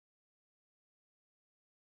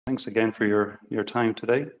Thanks again for your time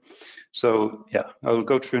today. So yeah, I'll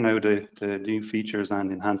go through now the new features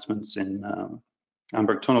and enhancements in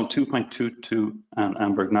Amberg Tunnel 2.22 and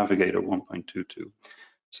Amberg Navigator 1.22.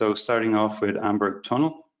 So starting off with Amberg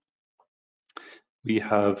Tunnel, we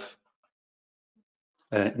have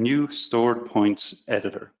a new stored points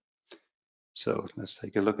editor. So let's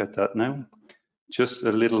take a look at that now. Just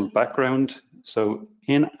a little background. So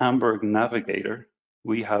in Amberg Navigator,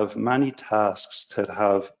 we have many tasks that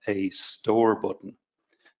have a store button.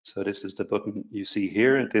 So this is the button you see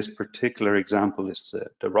here. This particular example is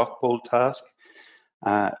the rock bowl task,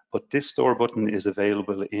 but this store button is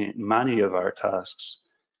available in many of our tasks.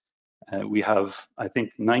 We have, I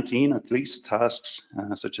think, 19 at least tasks,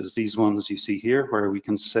 such as these ones you see here, where we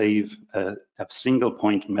can save a single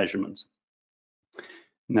point measurement.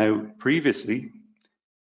 Now, previously,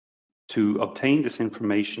 to obtain this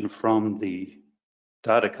information from the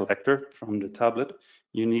data collector, from the tablet,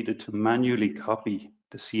 you needed to manually copy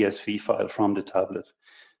the CSV file from the tablet.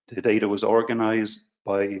 The data was organized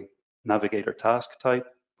by Navigator task type,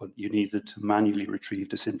 but you needed to manually retrieve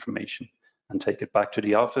this information and take it back to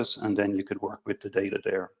the office, and then you could work with the data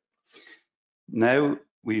there. Now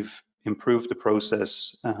we've improved the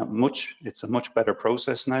process it's a much better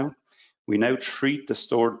process now. We now treat the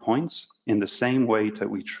stored points in the same way that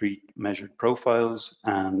we treat measured profiles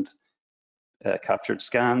and captured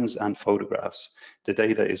scans and photographs. The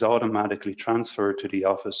data is automatically transferred to the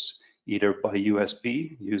office either by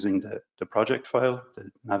USB using the project file,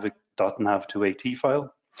 the .nav2at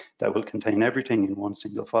file that will contain everything in one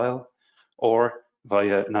single file, or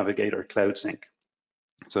via Navigator Cloud Sync.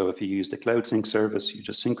 So if you use the Cloud Sync service, you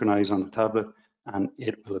just synchronize on the tablet and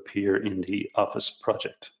it will appear in the Office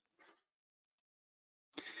project.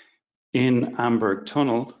 In Amberg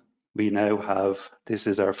Tunnel, we now have, this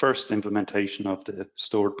is our first implementation of the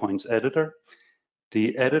stored points editor.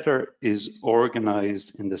 The editor is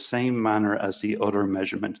organized in the same manner as the other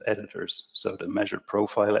measurement editors. So the measured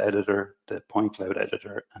profile editor, the point cloud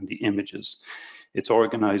editor, and the images. It's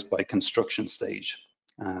organized by construction stage.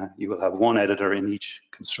 You will have one editor in each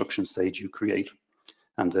construction stage you create.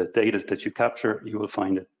 And the data that you capture, you will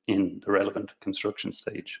find it in the relevant construction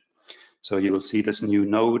stage. So you will see this new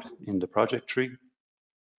node in the project tree.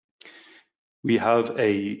 We have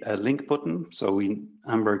a link button, so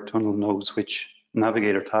Amberg Tunnel knows which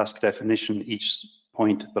Navigator task definition each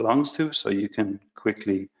point belongs to, so you can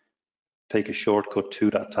quickly take a shortcut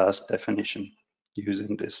to that task definition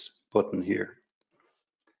using this button here.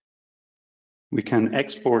 We can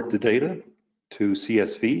export the data to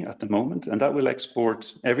CSV at the moment, and that will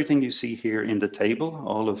export everything you see here in the table,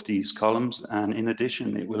 all of these columns, and in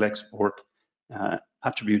addition, it will export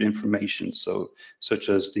attribute information, so such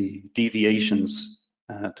as the deviations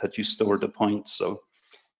that you store the points. So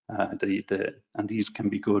and these can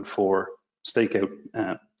be good for stakeout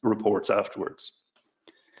reports afterwards.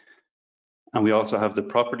 And we also have the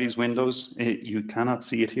properties windows. You cannot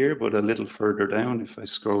see it here, but a little further down, if I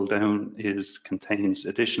scroll down, contains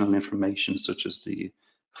additional information such as the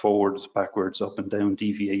forwards, backwards, up and down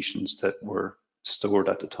deviations that were stored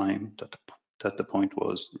at the time that the point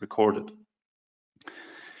was recorded.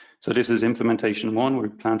 So this is implementation 1. We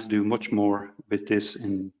plan to do much more with this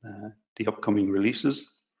in the upcoming releases,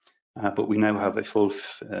 but we now have a full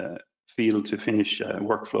field to finish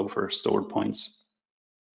workflow for stored points.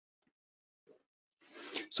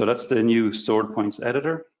 So that's the new stored points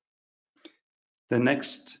editor. The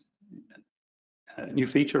next new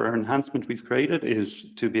feature or enhancement we've created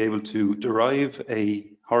is to be able to derive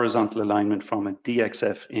a horizontal alignment from a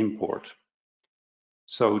DXF import.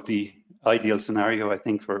 So the ideal scenario, I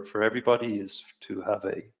think, for everybody is to have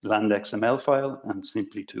a land XML file and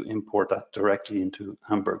simply to import that directly into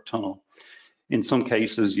Amberg Tunnel. In some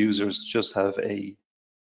cases, users just have a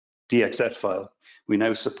DXF file. We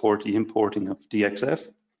now support the importing of DXF.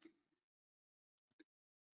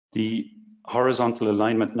 The horizontal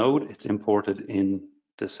alignment node, it's imported in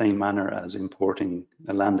the same manner as importing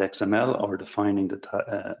a land XML or defining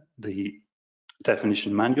the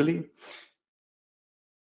definition manually.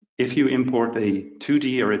 If you import a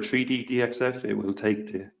 2D or a 3D DXF, it will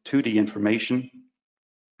take the 2D information.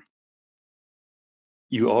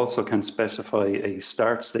 You also can specify a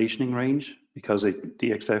start stationing range because a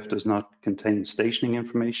DXF does not contain stationing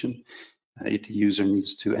information. The user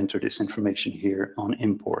needs to enter this information here on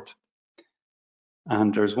import.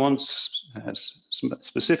 And there's one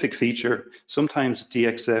specific feature. Sometimes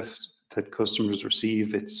DXF that customers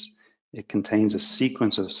receive, it contains a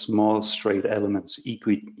sequence of small straight elements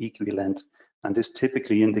equi-length, and this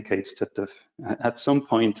typically indicates that at some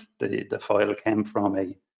point the file came from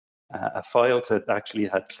a file that actually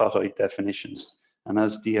had clothoid definitions. and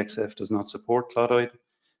as DXF does not support clodoid,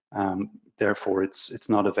 therefore it's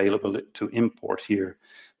not available to import here.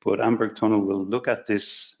 But Amberg Tunnel will look at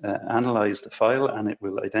this, analyze the file, and it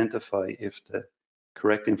will identify if the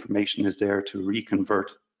correct information is there to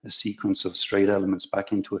reconvert a sequence of straight elements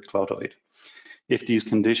back into a clodoid. If these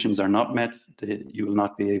conditions are not met, you will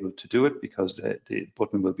not be able to do it because the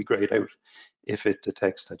button will be grayed out. If it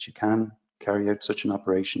detects that you can carry out such an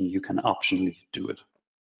operation, you can optionally do it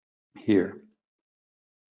here.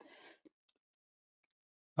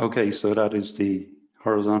 Okay, so that is the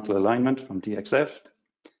horizontal alignment from DXF.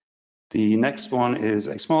 The next one is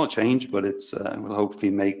a small change, but it's will hopefully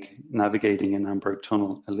make navigating in Amberg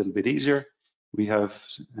Tunnel a little bit easier. We have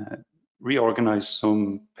reorganized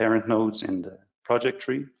some parent nodes in the project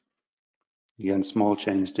tree. Again, small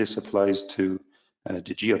change. This applies to the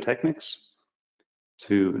Geotechnics,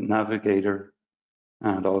 to Navigator,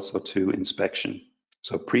 and also to inspection.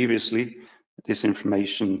 So previously, this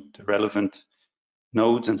information, the relevant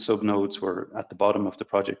nodes and subnodes were at the bottom of the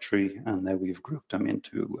project tree, and now we've grouped them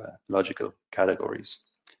into logical categories.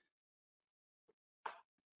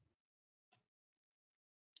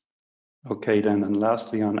 Okay, then, and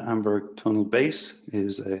lastly on Amberg Tunnel Base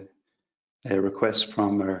is a request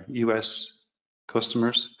from our US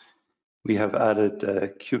customers. We have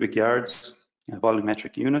added cubic yards, a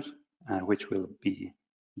volumetric unit, which will be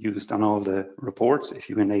used on all the reports if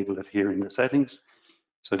you enable it here in the settings.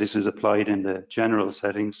 So this is applied in the general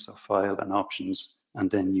settings, so file and options,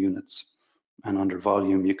 and then units. And under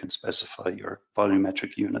volume, you can specify your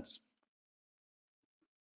volumetric units.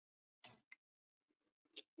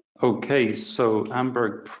 Okay, so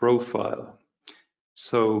Amberg profile.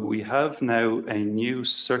 So we have now a new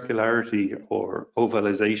circularity or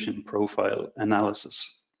ovalization profile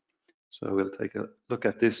analysis. So we'll take a look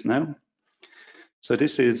at this now. So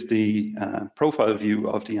this is the profile view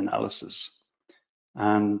of the analysis.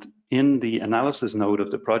 And in the analysis node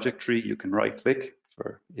of the project tree, you can right click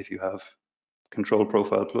for if you have Control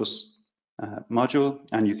Profile Plus module,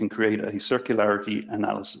 and you can create a circularity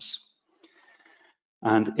analysis.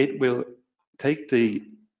 And it will take the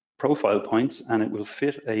profile points and it will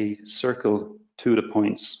fit a circle to the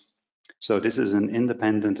points. So this is an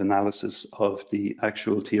independent analysis of the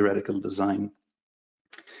actual theoretical design.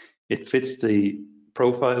 It fits the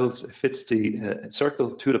profiles, it fits the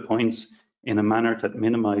circle to the points in a manner that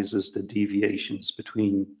minimizes the deviations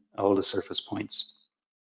between all the surface points.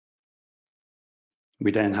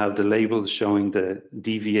 We then have the labels showing the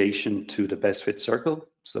deviation to the best fit circle.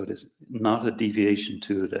 So it is not a deviation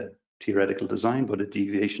to the theoretical design, but a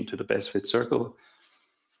deviation to the best fit circle.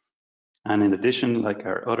 And in addition, like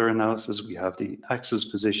our other analysis, we have the axis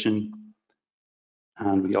position,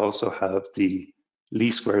 and we also have the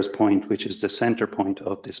least squares point, which is the center point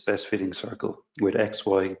of this best fitting circle with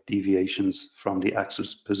XY deviations from the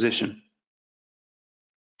axis position.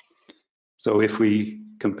 So if we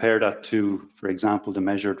compare that to, for example, the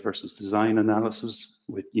measured versus design analysis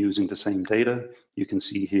with using the same data, you can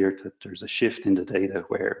see here that there's a shift in the data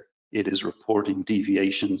where it is reporting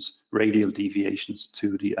deviations, radial deviations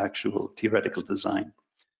to the actual theoretical design.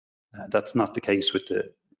 That's not the case with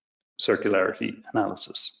the circularity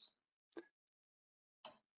analysis.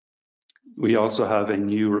 We also have a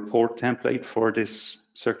new report template for this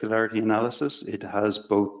circularity analysis. It has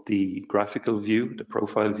both the graphical view, the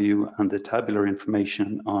profile view, and the tabular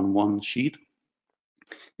information on one sheet.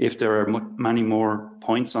 If there are many more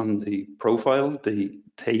points on the profile, the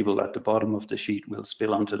table at the bottom of the sheet will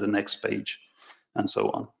spill onto the next page, and so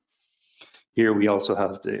on. Here we also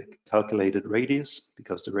have the calculated radius,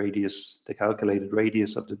 because the calculated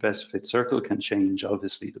radius of the best fit circle can change,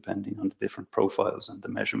 obviously, depending on the different profiles and the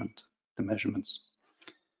measurements.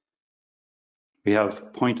 We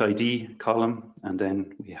have point ID column, and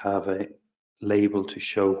then we have a label to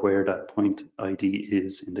show where that point ID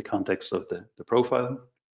is in the context of the profile.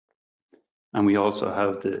 And we also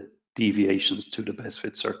have the deviations to the best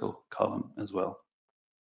fit circle column as well.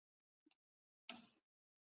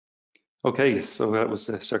 Okay, so that was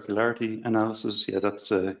the circularity analysis. Yeah,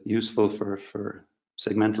 that's useful for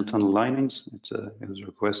segmental tunnel linings. It was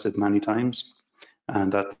requested many times.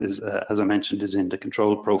 And that is, as I mentioned, is in the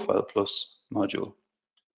Control Profile Plus module.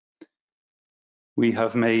 We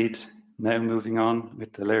have made, now moving on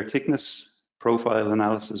with the layer thickness profile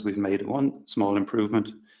analysis, we've made one small improvement,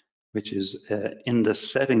 which is in the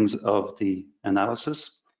settings of the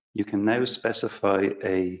analysis, you can now specify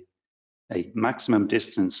a maximum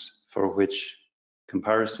distance for which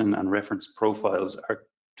comparison and reference profiles are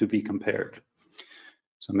to be compared.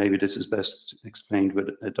 So maybe this is best explained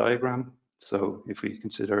with a diagram. So if we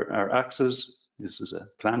consider our axis, this is a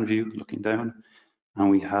plan view looking down, and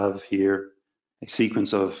we have here a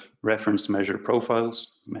sequence of reference measure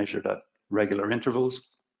profiles measured at regular intervals.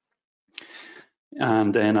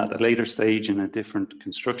 And then at a later stage, in a different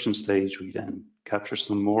construction stage, we then capture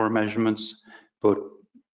some more measurements, but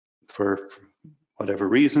for whatever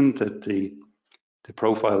reason that the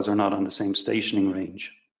profiles are not on the same stationing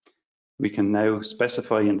range, we can now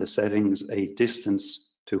specify in the settings a distance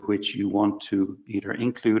to which you want to either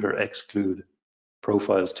include or exclude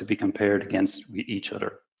profiles to be compared against each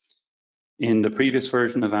other. In the previous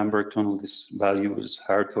version of Amberg Tunnel, this value was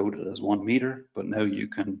hard-coded as 1 meter, but now you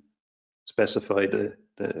can specify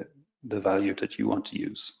the value that you want to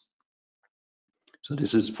use. So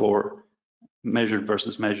this is for measured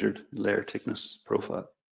versus measured layer thickness profile.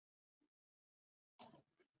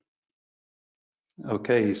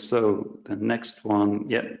 Okay, so the next one,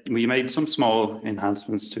 yeah, we made some small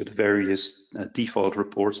enhancements to the various default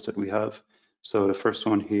reports that we have. So the first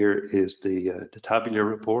one here is the tabular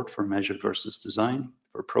report for measured versus design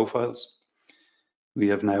for profiles. We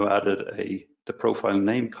have now added the profile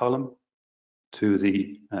name column to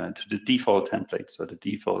the default template, so the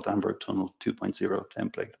default Amberg Tunnel 2.0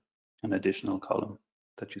 template, an additional column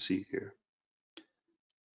that you see here.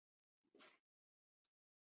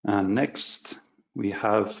 And next, we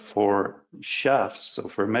have for shafts, so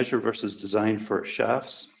for measure versus design for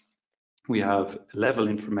shafts, we have level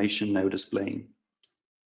information now displaying.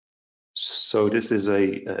 So this is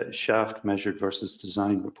a shaft measured versus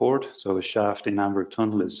design report. So a shaft in Amberg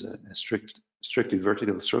Tunnel is a strictly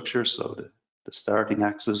vertical structure. So the starting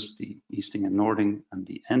axis, the easting and northing, and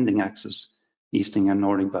the ending axis, easting and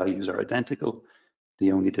northing values are identical.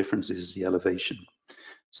 The only difference is the elevation.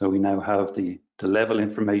 So we now have the level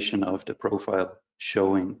information of the profile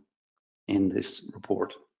showing in this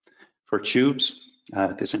report. For tubes,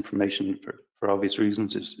 this information, for obvious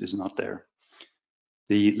reasons, is not there.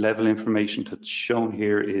 The level information that's shown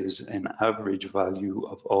here is an average value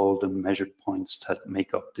of all the measured points that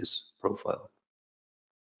make up this profile.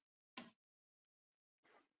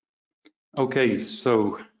 Okay,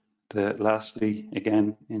 so lastly,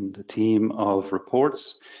 again, in the theme of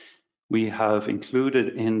reports, we have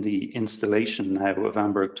included in the installation now of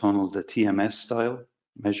Amberg Tunnel the TMS style,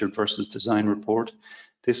 measured versus design report.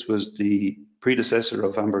 This was the predecessor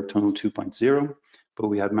of Amberg Tunnel 2.0, but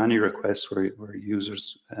we had many requests where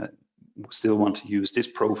users still want to use this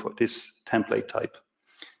profile, this template type.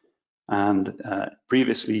 And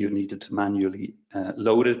previously you needed to manually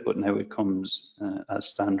load it, but now it comes as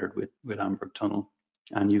standard with Amberg Tunnel.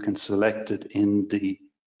 And you can select it in the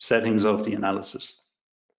settings of the analysis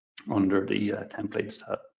under the templates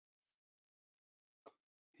tab.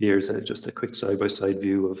 Here's just a quick side-by-side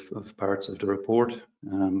view of parts of the report.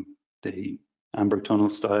 The Amberg Tunnel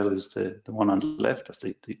style is the one on the left, that's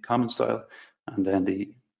the common style, and then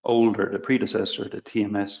the predecessor, the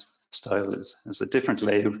TMS style is a different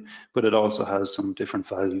layout, but it also has some different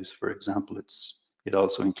values. For example, it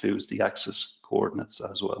also includes the axis coordinates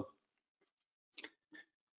as well.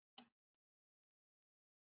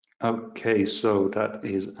 Okay, so that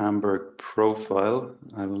is Amberg profile.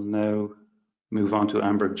 I will now move on to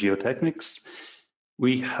Amberg Geotechnics.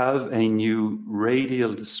 We have a new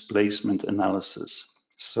radial displacement analysis.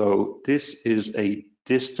 So this is a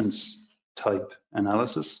distance type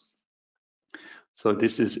analysis. So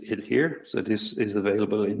this is it here. So this is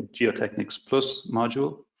available in Geotechnics Plus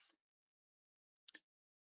module.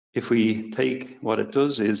 If we take, what it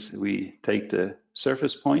does is we take the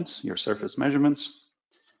surface points, your surface measurements.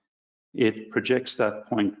 It projects that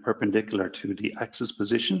point perpendicular to the axis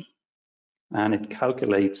position, and it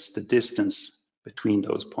calculates the distance between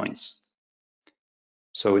those points.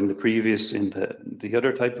 So in the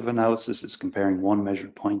other type of analysis, it's comparing one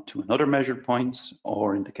measured point to another measured point,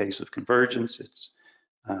 or in the case of convergence, it's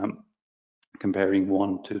comparing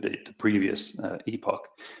one to the previous epoch.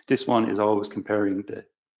 This one is always comparing the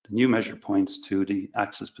new measured points to the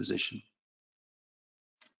axis position.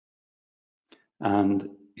 And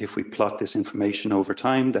if we plot this information over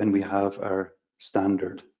time, then we have our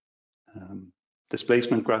standard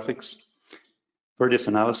displacement graphics. For this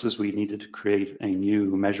analysis, we needed to create a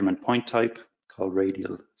new measurement point type called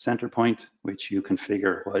radial center point, which you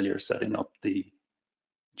configure while you're setting up the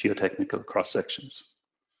geotechnical cross sections.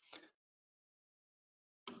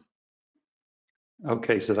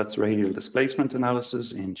 Okay, so that's radial displacement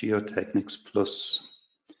analysis in Geotechnics Plus.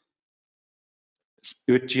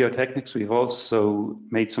 With Geotechnics, we've also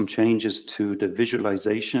made some changes to the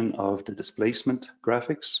visualization of the displacement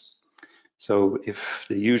graphics. So if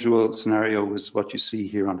the usual scenario was what you see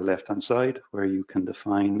here on the left-hand side, where you can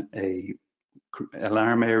define a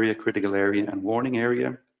alarm area, critical area, and warning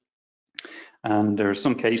area. And there are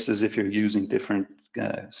some cases if you're using different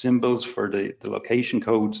symbols for the location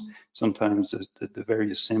codes. Sometimes the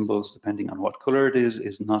various symbols, depending on what color it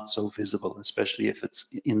is not so visible, especially if it's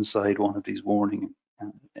inside one of these warning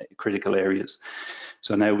critical areas.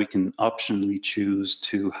 So now we can optionally choose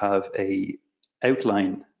to have a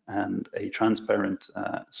outline and a transparent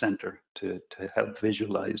center to help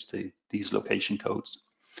visualize these location codes.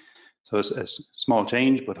 So it's a small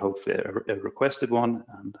change, but hopefully a requested one,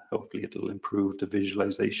 and hopefully it'll improve the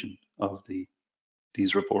visualization of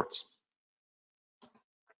these reports.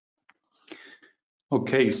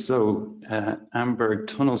 Okay, so Amberg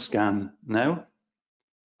Tunnelscan now.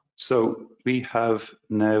 So we have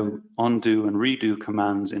now undo and redo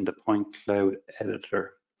commands in the point cloud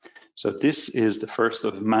editor. So this is the first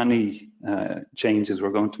of many changes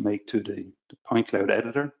we're going to make to the point cloud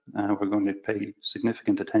editor. We're going to pay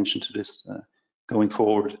significant attention to this going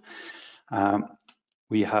forward.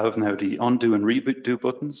 We have now the undo and redo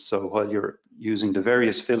buttons. So while you're using the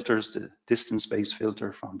various filters, the distance space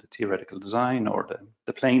filter from the theoretical design, or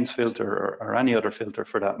the planes filter, or any other filter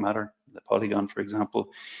for that matter, the polygon, for example,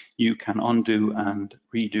 you can undo and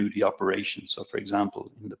redo the operation. So for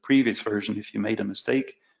example, in the previous version, if you made a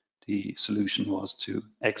mistake, the solution was to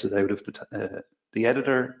exit out of the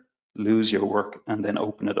editor, lose your work, and then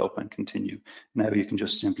open it up and continue. Now you can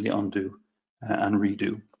just simply undo and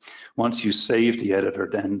redo. Once you save the editor,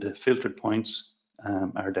 then the filtered points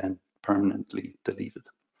are then permanently deleted.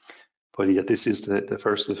 But yeah, this is the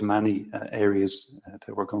first of many areas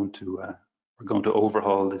that we're going to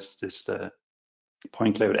overhaul this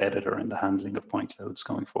point cloud editor and the handling of point clouds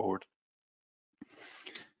going forward.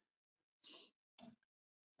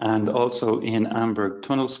 And also in Amberg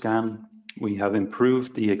Tunnelscan, we have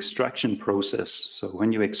improved the extraction process. So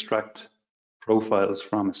when you extract profiles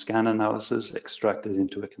from a scan analysis extracted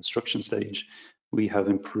into a construction stage, we have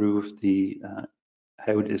improved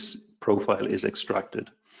how this profile is extracted.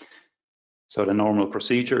 So the normal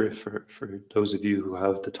procedure for those of you who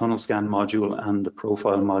have the Tunnelscan module and the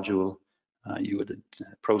profile module, you would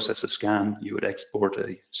process a scan, you would export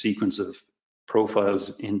a sequence of profiles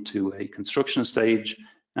into a construction stage,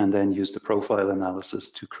 and then use the profile analysis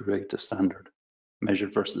to create the standard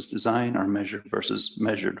measured versus design or measured versus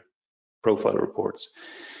measured profile reports.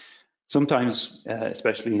 Sometimes,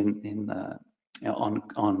 especially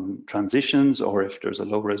on transitions, or if there's a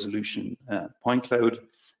low resolution point cloud,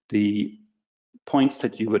 the points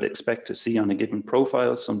that you would expect to see on a given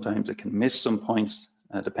profile, sometimes it can miss some points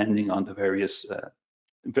depending on the various,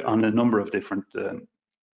 on a number of different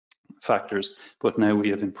factors. But now we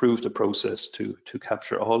have improved the process to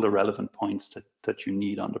capture all the relevant points that you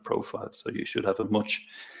need on the profile. So you should have a much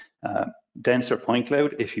denser point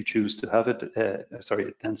cloud if you choose to have it,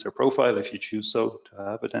 a denser profile if you choose to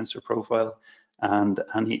have a denser profile, and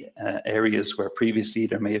any areas where previously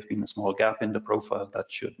there may have been a small gap in the profile,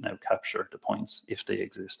 that should now capture the points if they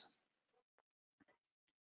exist.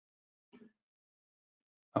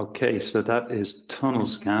 Okay, so that is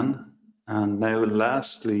Tunnelscan. And now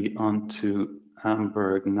lastly, onto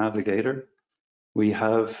Amberg Navigator. We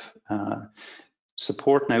have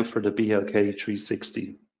support now for the BLK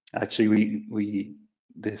 360. Actually,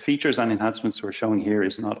 the features and enhancements we're showing here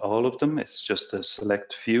is not all of them, it's just a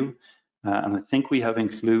select few. And I think we have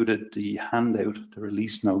included the handout, the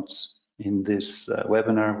release notes in this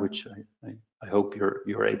webinar, which I hope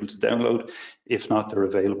you're able to download. If not, they're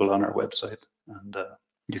available on our website, and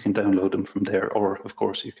you can download them from there, or of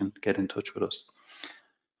course you can get in touch with us.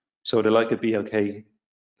 So the Leica BLK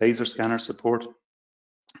laser scanner support.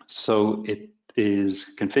 So it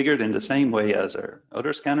is configured in the same way as our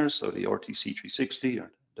other scanners, so the RTC 360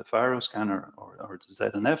 or the Faro scanner or the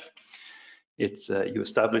ZNF. It's you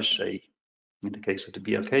establish in the case of the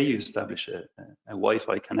BLK, you establish a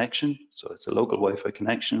Wi-Fi connection. So it's a local Wi-Fi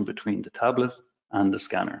connection between the tablet and the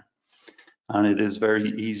scanner. And it is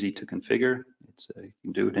very easy to configure. You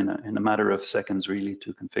can do it in a matter of seconds, really,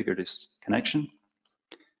 to configure this connection.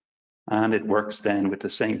 And it works then with the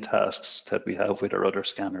same tasks that we have with our other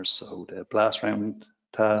scanners. So the blast round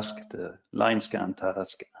task, the line scan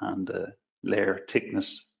task, and the layer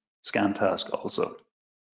thickness scan task also.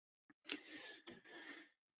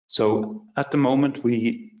 So at the moment,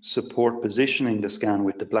 we support positioning the scan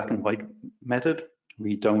with the black and white method.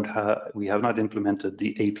 We have not implemented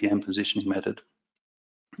the APM positioning method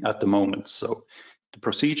at the moment. So the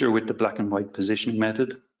procedure with the black and white positioning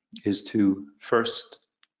method is to first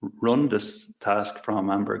run this task from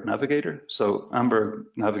Amberg Navigator. So Amberg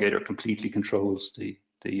Navigator completely controls the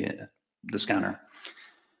scanner.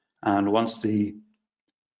 And once the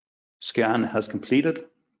scan has completed,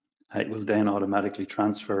 it will then automatically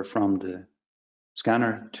transfer from the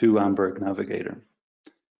scanner to Amberg Navigator.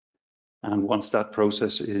 And once that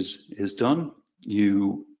process is done,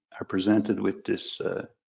 you are presented with this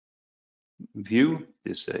view,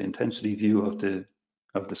 this intensity view of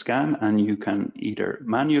the scan, and you can either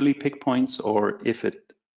manually pick points, or if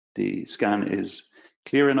the scan is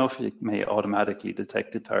clear enough, it may automatically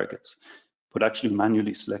detect the targets. But actually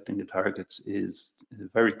manually selecting the targets is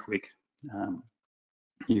very quick.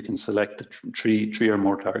 You can select three or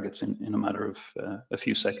more targets in a matter of a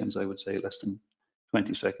few seconds, I would say less than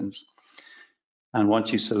 20 seconds. And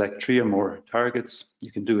once you select 3 or more targets,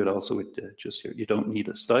 you can do it also with you don't need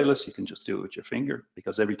a stylus, you can just do it with your finger,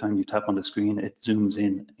 because every time you tap on the screen, it zooms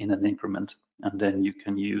in an increment, and then you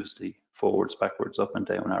can use the forwards, backwards, up and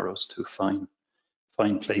down arrows to fine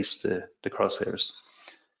place the crosshairs.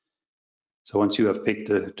 So once you have picked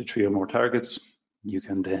the 3 or more targets, you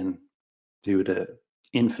can then do the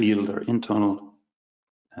in-field or in-tunnel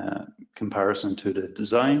comparison to the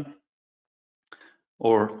design.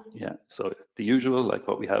 Or, yeah, so the usual, like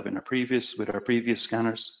what we have in our previous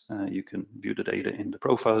scanners, you can view the data in the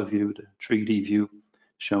profile view, the 3D view,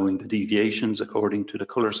 showing the deviations according to the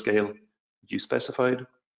color scale that you specified.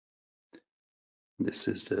 This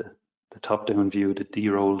is the top-down view, the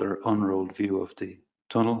derolled or unrolled view of the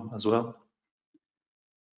tunnel as well.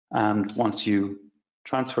 And once you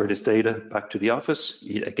transfer this data back to the office,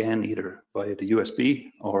 again, either via the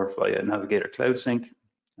USB or via Navigator Cloud Sync,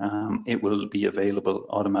 it will be available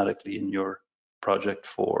automatically in your project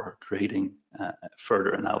for creating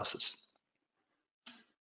further analysis.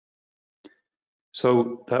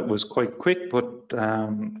 So that was quite quick, but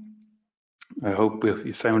I hope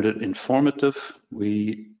you found it informative.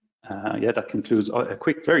 Yeah, that concludes a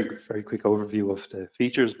quick, very quick overview of the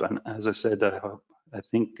features. But as I said, I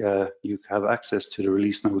think you have access to the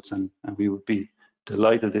release notes, and we would be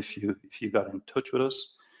delighted if you got in touch with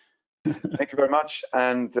us. Thank you very much,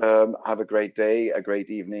 and have a great day, a great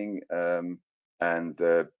evening, and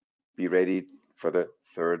be ready for the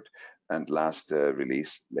third and last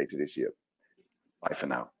release later this year. Bye for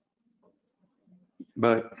now.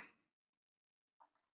 Bye.